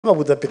up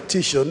with a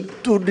petition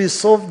to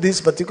dissolve this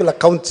particular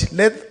county.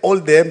 Let all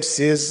the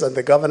MCAs and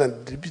the governor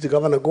and the deputy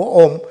governor go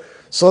home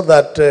so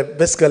that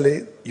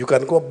basically you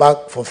can go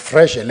back for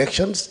fresh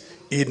elections.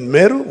 In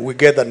Meru, we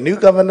get a new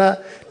governor,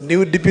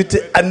 new deputy,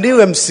 and new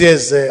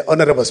MCAs,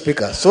 Honorable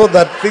Speaker, so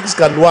that things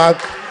can work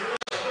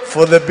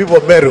for the people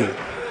of Meru.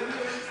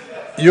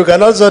 You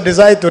can also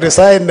decide to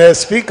resign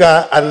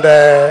Speaker and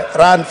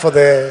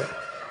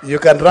you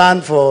can run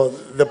for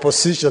the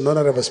position,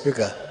 Honorable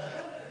Speaker.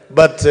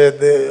 But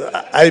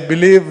I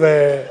believe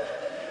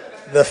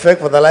the fake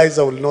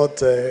fertilizer will not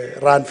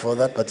run for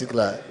that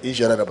particular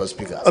issue, Honorable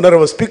Speaker.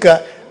 Honorable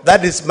Speaker,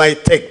 that is my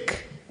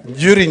take.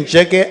 During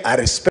Cheke are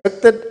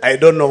respected. I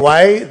don't know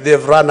why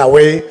they've run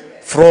away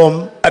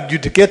from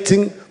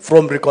adjudicating,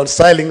 from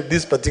reconciling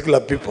these particular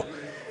people.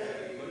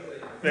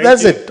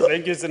 That's it.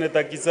 Thank you,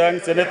 Senator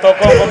Kisang. Senator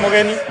Kongo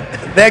Mogeni.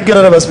 Thank you,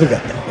 Honorable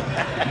Speaker.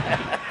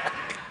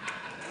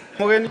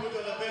 Mogeni.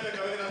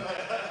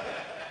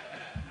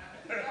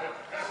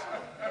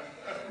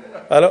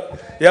 Hello?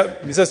 Yeah,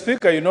 Mr.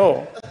 Speaker, you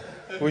know,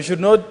 we should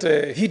not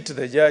hit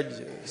the judge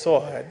so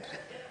hard.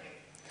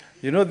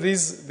 You know,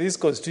 this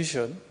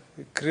constitution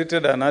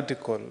created an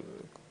article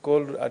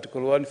called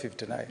Article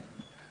 159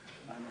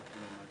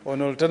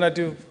 on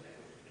alternative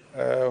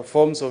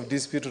forms of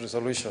dispute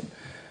resolution.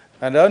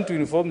 And I want to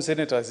inform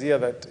senators here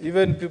that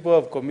even people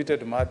who have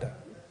committed murder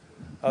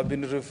have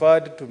been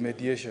referred to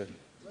mediation,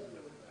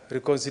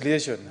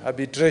 reconciliation,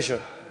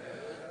 arbitration.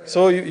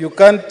 So you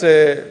cannot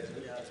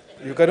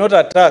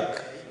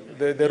attack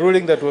the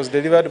ruling that was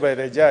delivered by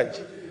the judge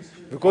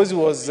because he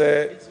was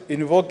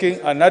invoking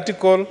an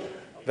article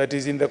that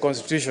is in the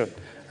Constitution.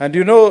 And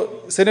you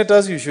know,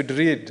 senators, you should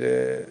read.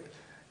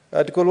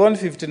 Article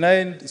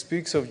 159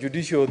 speaks of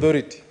judicial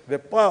authority, the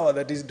power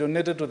that is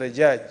donated to the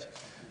judge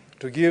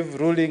to give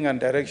ruling and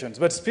directions.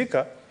 But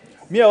Speaker,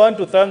 I want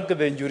to thank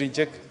the injury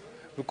check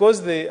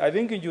because I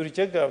think injury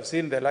check have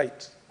seen the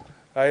light.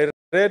 I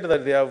read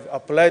that they have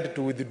applied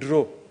to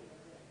withdraw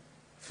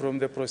from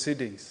the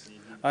proceedings.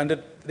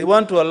 And they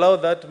want to allow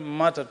that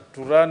matter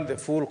to run the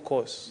full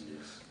course.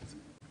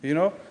 You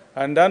know,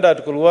 and under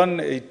Article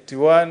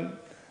 181,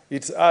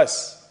 it's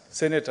us,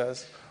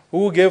 senators,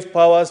 who gave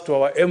powers to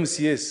our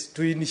MCAs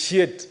to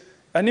initiate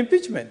an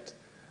impeachment.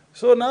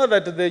 So now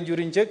that the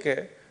injury check,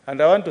 and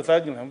I want to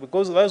thank them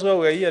because that's why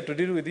we're here to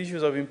deal with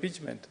issues of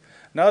impeachment.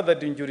 Now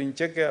that injury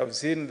check have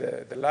seen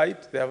the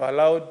light, they have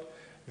allowed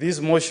this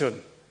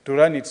motion to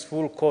run its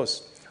full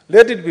course.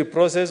 Let it be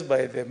processed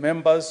by the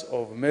members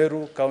of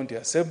Meru County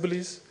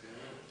Assemblies.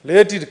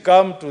 Let it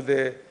come to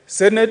the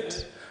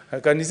Senate.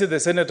 Can you see the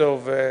Senate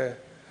of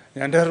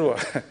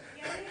Nyandarua?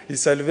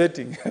 He's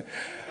salivating.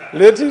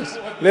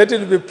 Let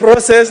it be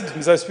processed,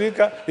 Mr.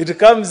 Speaker. It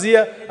comes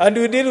here, and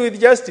we deal with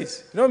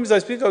justice. You know,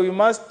 Mr. Speaker, we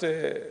must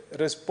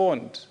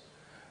respond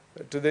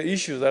to the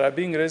issues that are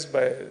being raised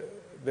by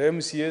the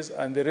MCAs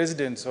and the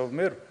residents of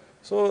Meru.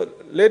 So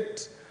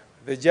let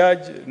the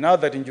judge, now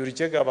that injury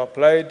check have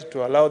applied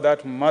to allow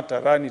that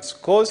matter run its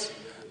course,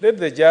 let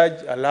the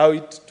judge allow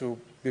it to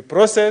be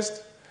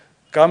processed,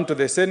 come to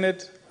the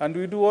Senate, and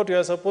we do what we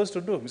are supposed to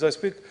do. Mr.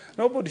 Speaker,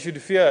 nobody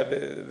should fear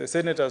the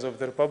senators of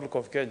the Republic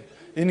of Kenya,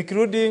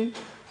 including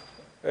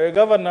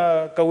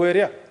Governor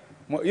Kaweria.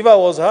 If I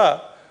was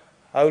her,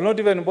 I will not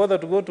even bother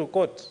to go to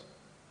court.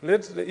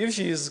 If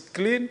she is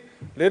clean,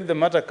 let the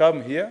matter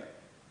come here.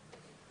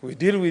 We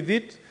deal with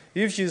it.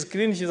 If she is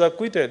clean, she is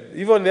acquitted.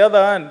 If on the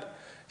other hand,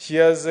 she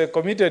has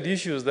committed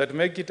issues that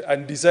make it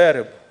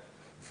undesirable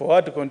for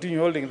her to continue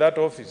holding that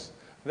office,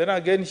 then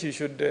again she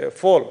should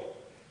fall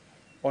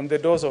on the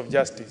doors of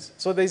justice.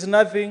 So there is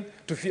nothing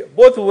to fear.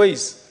 Both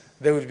ways,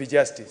 there will be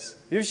justice.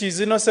 If she is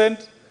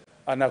innocent,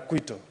 an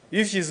acquittal.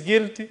 If she is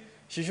guilty,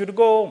 she should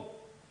go home.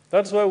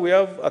 That's why we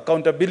have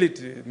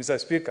accountability, Mr.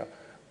 Speaker,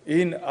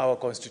 in our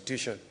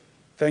Constitution.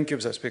 Thank you,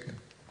 Mr. Speaker.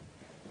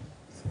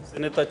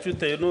 Senator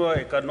Chute, you know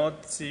I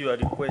cannot see your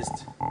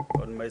request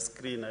on my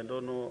screen. I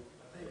don't know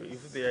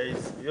if there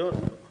is.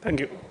 Thank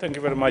you. Thank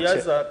you very much.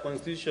 There's a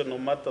constitutional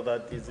matter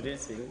that is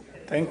raising.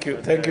 Thank you.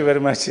 Thank you very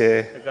much.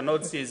 I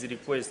cannot see his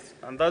request.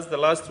 And that's the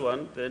last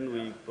one. Then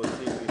we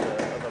proceed with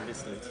the other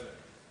business.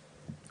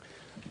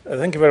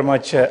 Thank you very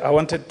much. I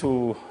wanted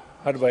to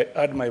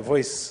add my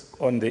voice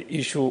on the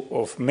issue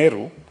of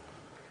Meru.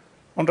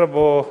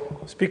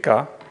 Honorable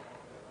Speaker,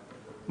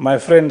 my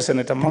friend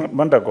Senator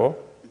Mandago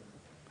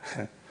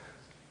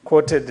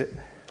quoted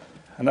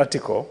an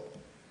article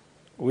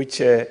which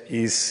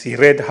he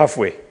read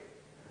halfway.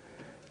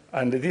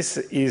 And this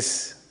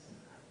is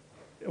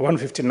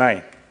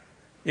 159.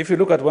 If you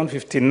look at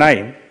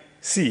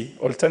 159C,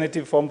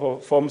 alternative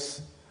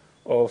forms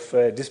of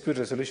dispute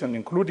resolution,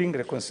 including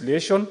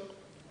reconciliation,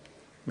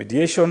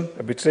 mediation,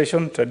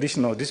 arbitration,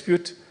 traditional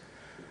dispute,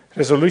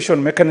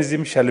 resolution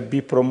mechanism shall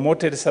be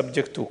promoted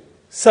subject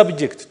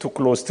to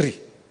Clause 3.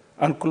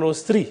 And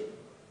Clause 3,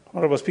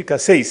 Honorable Speaker,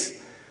 says,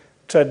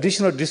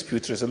 traditional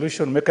dispute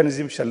resolution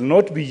mechanism shall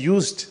not be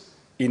used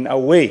in a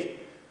way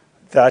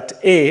that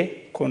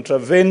A,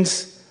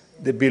 contravenes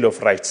the Bill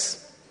of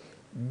Rights,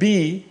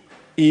 B,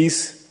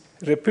 is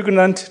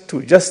repugnant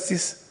to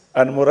justice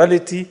and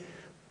morality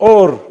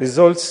or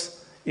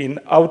results in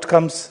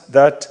outcomes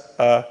that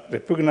are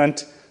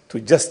repugnant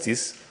to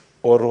justice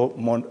or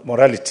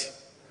morality.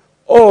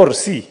 Or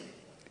C,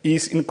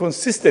 is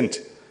inconsistent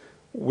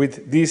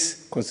with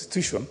this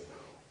Constitution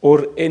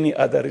or any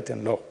other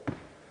written law.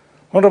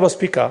 Honorable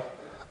Speaker,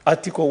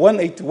 Article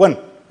 181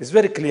 is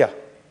very clear.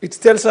 It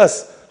tells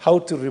us how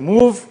to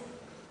remove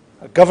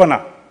a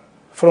governor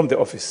from the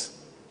office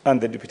and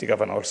the deputy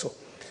governor also.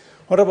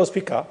 Honorable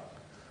Speaker,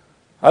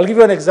 I'll give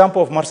you an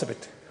example of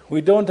Marsabit.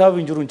 We don't have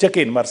Njuruncheke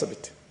in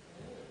Marsabit.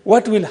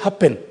 What will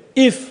happen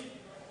if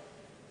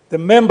the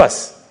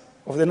members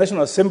of the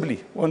National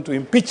Assembly want to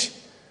impeach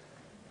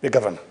the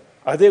governor?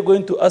 Are they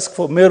going to ask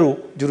for MERU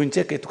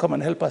Njuruncheke to come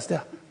and help us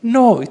there?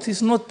 No, it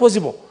is not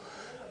possible.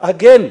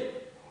 Again,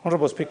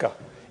 Honorable Speaker,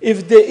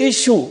 if the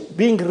issue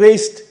being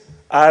raised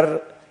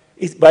by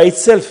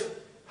itself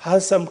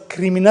has some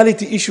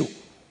criminality issue,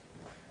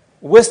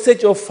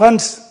 wastage of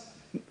funds,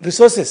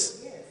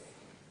 resources,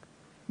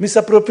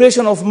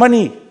 misappropriation of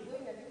money,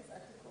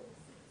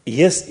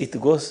 yes,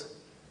 it goes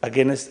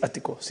against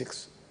Article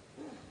 6.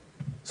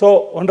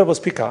 So, Honorable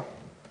Speaker,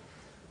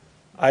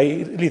 I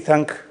really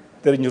thank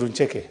the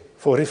Njuruncheke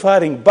for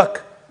referring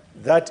back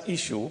that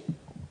issue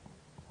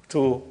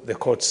to the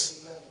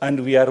courts. And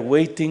we are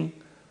waiting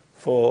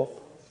for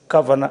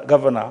Governor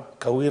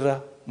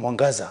Kawira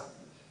Mwangaza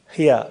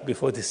here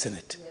before the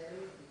Senate.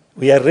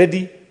 We are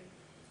ready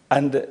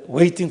and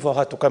waiting for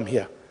her to come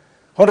here.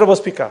 Honorable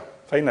Speaker,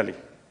 finally,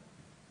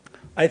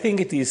 I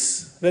think it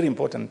is very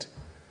important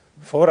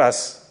for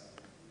us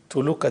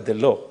to look at the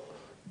law.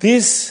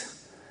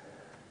 This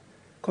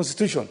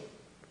Constitution,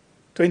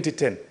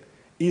 2010,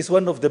 is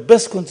one of the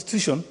best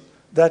constitutions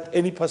that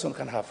any person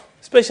can have,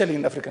 especially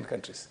in African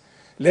countries.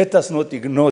 Let us not ignore